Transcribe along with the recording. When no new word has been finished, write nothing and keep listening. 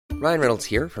Ryan Reynolds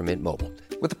here from Mint Mobile.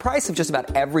 With the price of just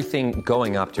about everything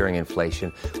going up during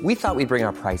inflation, we thought we'd bring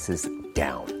our prices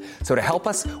down. So to help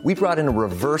us, we brought in a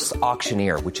reverse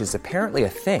auctioneer, which is apparently a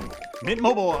thing. Mint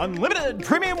Mobile Unlimited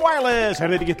Premium Wireless. How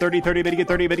to get 30, 30, bit to get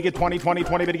 30, bit to get 20, 20,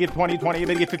 20, bit to get 20, 20,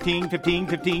 bit to get 15, 15,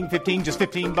 15, 15, just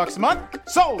 $15 a month?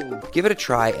 Sold! Give it a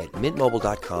try at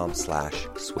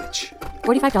mintmobile.com/switch.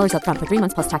 $45 up front for 3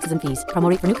 months plus taxes and fees. Promo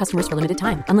rate for new customers for limited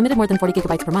time. Unlimited more than 40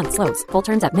 gigabytes per month. Slows full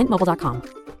terms at mintmobile.com.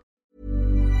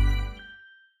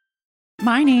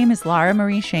 My name is Lara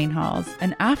Marie Shainhalls,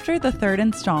 and after the third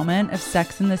installment of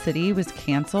Sex and the City was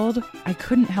canceled, I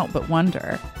couldn't help but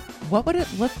wonder, what would it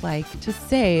look like to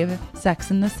save Sex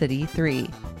and the City 3?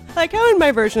 Like how in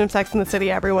my version of Sex and the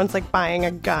City, everyone's like buying a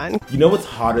gun. You know what's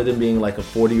harder than being like a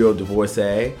 40-year-old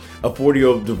divorcee? A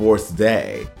 40-year-old divorce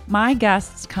day. My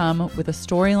guests come with a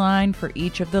storyline for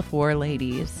each of the four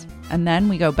ladies, and then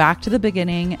we go back to the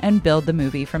beginning and build the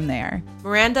movie from there.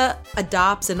 Miranda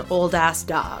adopts an old-ass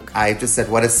dog. I just said,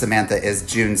 what if Samantha is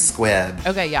June Squibb?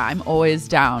 Okay, yeah, I'm always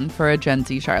down for a Gen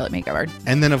Z Charlotte makeover.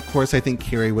 And then, of course, I think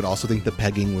Carrie would also think the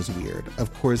pegging was weird.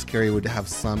 Of course, Carrie would have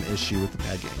some issue with the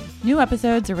pegging. New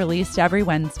episodes are released every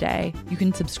Wednesday. You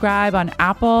can subscribe on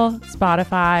Apple,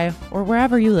 Spotify, or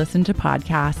wherever you listen to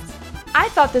podcasts. I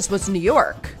thought this was New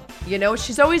York. You know,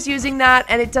 she's always using that,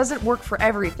 and it doesn't work for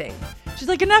everything. She's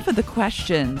like, enough of the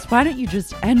questions. Why don't you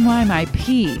just NY my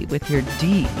P with your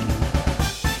D?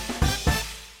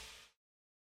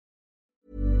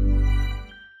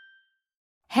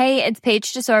 Hey, it's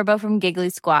Paige DeSorbo from Giggly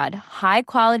Squad. High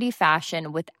quality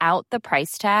fashion without the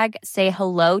price tag. Say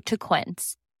hello to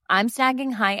Quince. I'm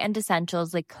snagging high-end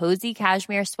essentials like cozy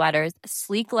cashmere sweaters,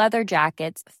 sleek leather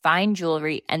jackets, fine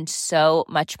jewelry, and so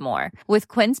much more. With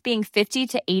Quince being 50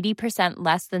 to 80%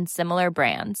 less than similar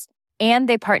brands. And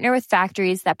they partner with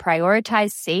factories that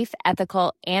prioritize safe,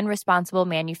 ethical, and responsible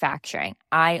manufacturing.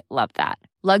 I love that.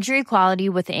 Luxury quality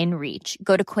within reach.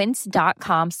 Go to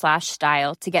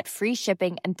quince.com/style to get free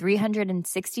shipping and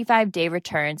 365-day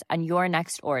returns on your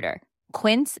next order.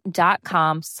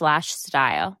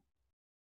 Quince.com/style.